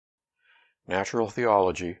Natural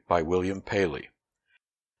Theology by William Paley.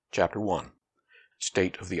 Chapter 1.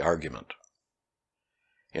 State of the Argument.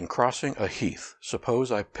 In crossing a heath,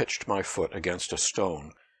 suppose I pitched my foot against a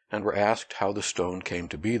stone, and were asked how the stone came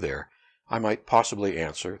to be there, I might possibly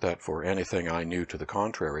answer that for anything I knew to the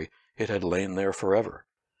contrary, it had lain there forever.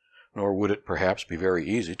 Nor would it perhaps be very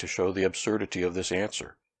easy to show the absurdity of this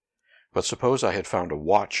answer. But suppose I had found a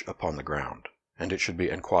watch upon the ground, and it should be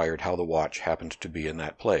enquired how the watch happened to be in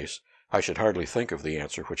that place, I should hardly think of the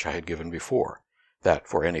answer which I had given before, that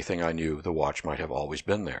for anything I knew the watch might have always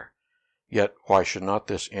been there. Yet why should not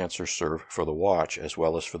this answer serve for the watch as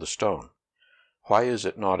well as for the stone? Why is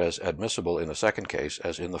it not as admissible in the second case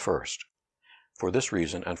as in the first? For this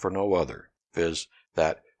reason and for no other, viz.,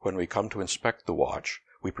 that when we come to inspect the watch,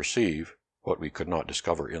 we perceive, what we could not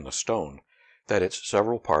discover in the stone, that its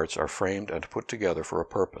several parts are framed and put together for a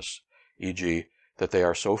purpose, e.g., that they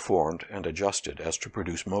are so formed and adjusted as to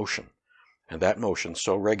produce motion, and that motion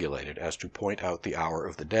so regulated as to point out the hour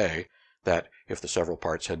of the day, that if the several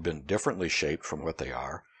parts had been differently shaped from what they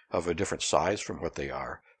are, of a different size from what they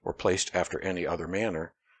are, or placed after any other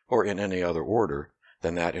manner, or in any other order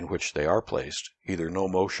than that in which they are placed, either no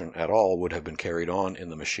motion at all would have been carried on in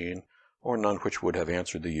the machine, or none which would have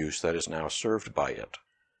answered the use that is now served by it.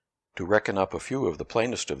 To reckon up a few of the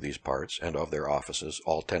plainest of these parts, and of their offices,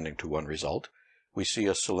 all tending to one result, we see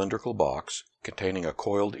a cylindrical box, containing a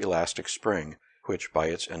coiled elastic spring, which by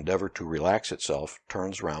its endeavor to relax itself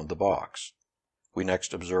turns round the box. We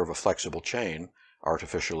next observe a flexible chain,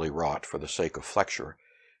 artificially wrought for the sake of flexure,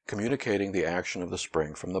 communicating the action of the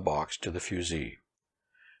spring from the box to the fusee.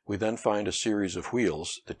 We then find a series of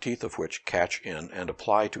wheels, the teeth of which catch in and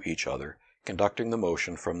apply to each other, conducting the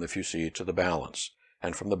motion from the fusee to the balance,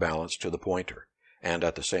 and from the balance to the pointer, and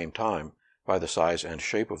at the same time, by the size and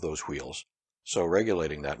shape of those wheels, so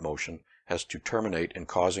regulating that motion as to terminate in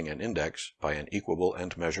causing an index, by an equable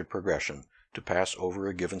and measured progression, to pass over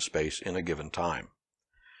a given space in a given time.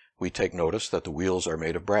 We take notice that the wheels are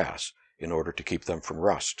made of brass, in order to keep them from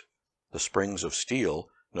rust, the springs of steel,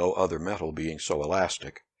 no other metal being so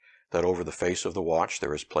elastic, that over the face of the watch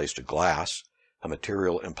there is placed a glass, a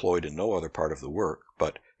material employed in no other part of the work,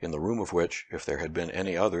 but in the room of which, if there had been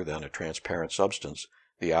any other than a transparent substance,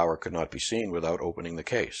 the hour could not be seen without opening the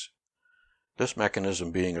case. This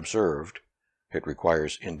mechanism being observed, it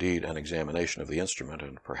requires indeed an examination of the instrument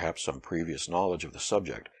and perhaps some previous knowledge of the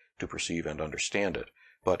subject to perceive and understand it,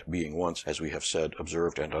 but being once, as we have said,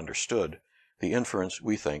 observed and understood, the inference,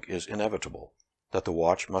 we think, is inevitable, that the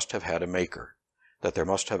watch must have had a maker, that there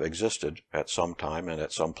must have existed, at some time and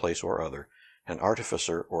at some place or other, an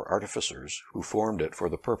artificer or artificers who formed it for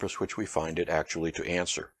the purpose which we find it actually to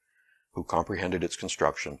answer, who comprehended its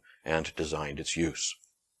construction and designed its use.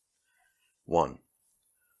 1.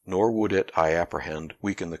 Nor would it, I apprehend,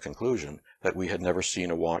 weaken the conclusion that we had never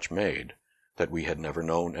seen a watch made, that we had never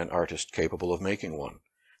known an artist capable of making one,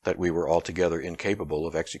 that we were altogether incapable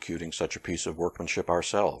of executing such a piece of workmanship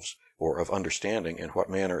ourselves, or of understanding in what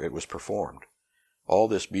manner it was performed. All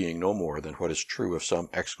this being no more than what is true of some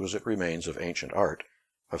exquisite remains of ancient art,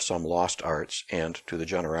 of some lost arts, and, to the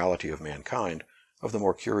generality of mankind, of the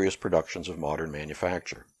more curious productions of modern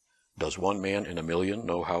manufacture. Does one man in a million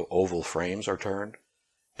know how oval frames are turned?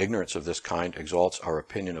 Ignorance of this kind exalts our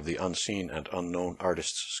opinion of the unseen and unknown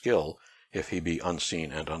artist's skill, if he be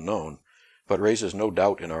unseen and unknown, but raises no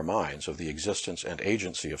doubt in our minds of the existence and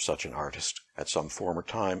agency of such an artist at some former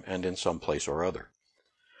time and in some place or other.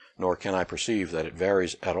 Nor can I perceive that it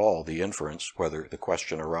varies at all the inference whether the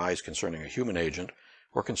question arise concerning a human agent,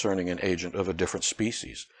 or concerning an agent of a different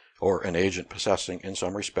species, or an agent possessing in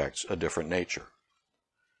some respects a different nature.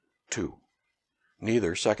 2.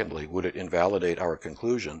 Neither, secondly, would it invalidate our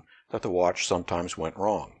conclusion that the watch sometimes went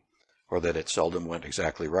wrong, or that it seldom went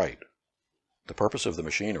exactly right. The purpose of the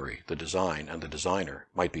machinery, the design, and the designer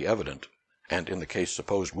might be evident, and in the case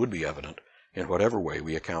supposed would be evident, in whatever way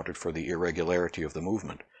we accounted for the irregularity of the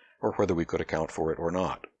movement, or whether we could account for it or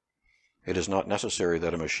not. It is not necessary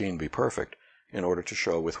that a machine be perfect in order to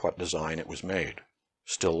show with what design it was made.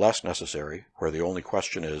 Still less necessary, where the only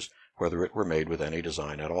question is whether it were made with any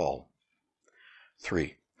design at all.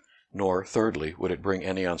 3. Nor, thirdly, would it bring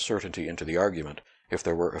any uncertainty into the argument if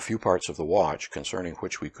there were a few parts of the watch concerning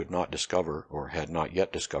which we could not discover, or had not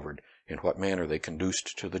yet discovered, in what manner they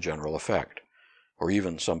conduced to the general effect, or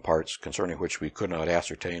even some parts concerning which we could not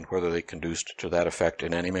ascertain whether they conduced to that effect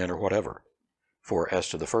in any manner whatever. For as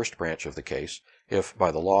to the first branch of the case, if by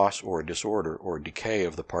the loss or disorder or decay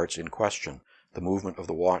of the parts in question the movement of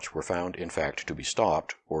the watch were found in fact to be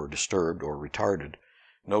stopped, or disturbed, or retarded,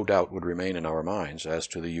 no doubt would remain in our minds as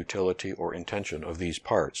to the utility or intention of these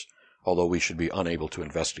parts, although we should be unable to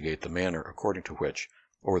investigate the manner according to which,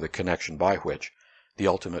 or the connection by which, the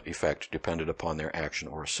ultimate effect depended upon their action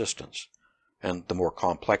or assistance. And the more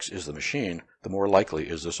complex is the machine, the more likely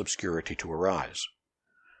is this obscurity to arise.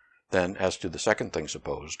 Then, as to the second thing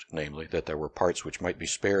supposed, namely, that there were parts which might be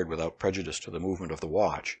spared without prejudice to the movement of the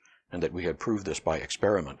watch, and that we had proved this by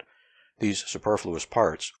experiment, these superfluous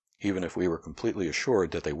parts, even if we were completely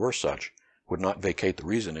assured that they were such, would not vacate the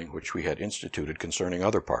reasoning which we had instituted concerning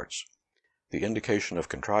other parts. The indication of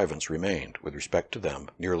contrivance remained, with respect to them,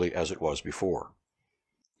 nearly as it was before.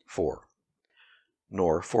 4.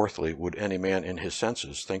 Nor, fourthly, would any man in his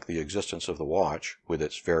senses think the existence of the watch, with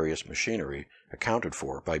its various machinery, accounted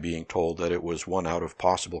for by being told that it was one out of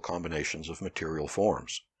possible combinations of material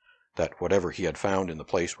forms, that whatever he had found in the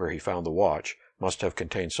place where he found the watch must have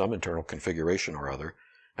contained some internal configuration or other,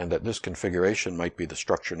 and that this configuration might be the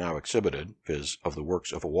structure now exhibited, viz., of the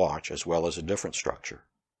works of a watch as well as a different structure.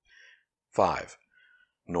 5.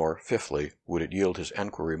 Nor, fifthly, would it yield his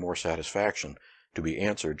enquiry more satisfaction to be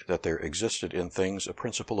answered that there existed in things a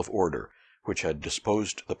principle of order, which had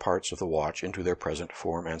disposed the parts of the watch into their present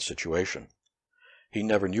form and situation. He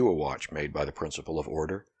never knew a watch made by the principle of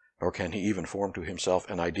order, nor can he even form to himself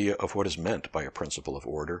an idea of what is meant by a principle of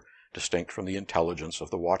order, distinct from the intelligence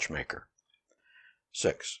of the watchmaker.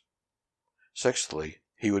 6. Sixthly,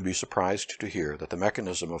 he would be surprised to hear that the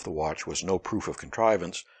mechanism of the watch was no proof of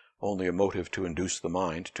contrivance, only a motive to induce the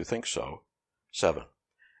mind to think so. 7.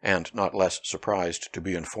 And not less surprised to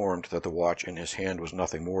be informed that the watch in his hand was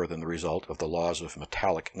nothing more than the result of the laws of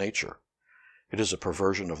metallic nature. It is a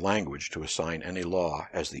perversion of language to assign any law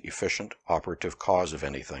as the efficient, operative cause of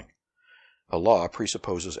anything. A law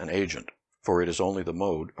presupposes an agent, for it is only the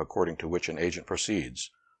mode according to which an agent proceeds.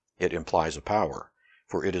 It implies a power,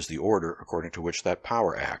 for it is the order according to which that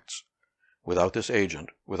power acts. Without this agent,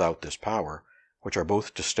 without this power, which are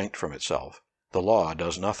both distinct from itself, the law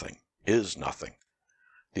does nothing, is nothing.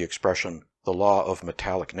 The expression, the law of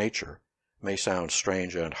metallic nature, may sound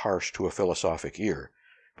strange and harsh to a philosophic ear,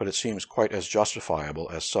 but it seems quite as justifiable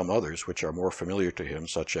as some others which are more familiar to him,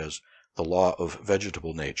 such as the law of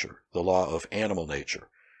vegetable nature, the law of animal nature,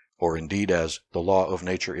 or indeed as the law of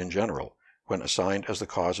nature in general, when assigned as the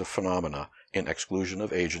cause of phenomena in exclusion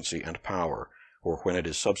of agency and power, or when it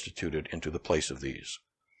is substituted into the place of these.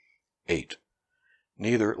 8.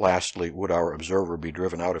 Neither, lastly, would our observer be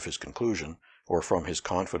driven out of his conclusion, or from his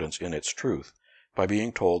confidence in its truth, by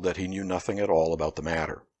being told that he knew nothing at all about the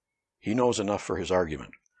matter. He knows enough for his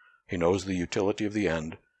argument. He knows the utility of the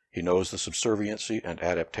end. He knows the subserviency and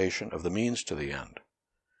adaptation of the means to the end.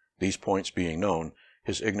 These points being known,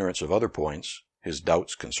 his ignorance of other points, his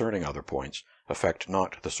doubts concerning other points, affect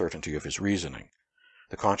not the certainty of his reasoning.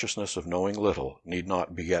 The consciousness of knowing little need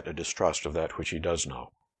not beget a distrust of that which he does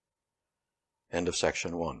know. End of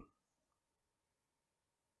section 1.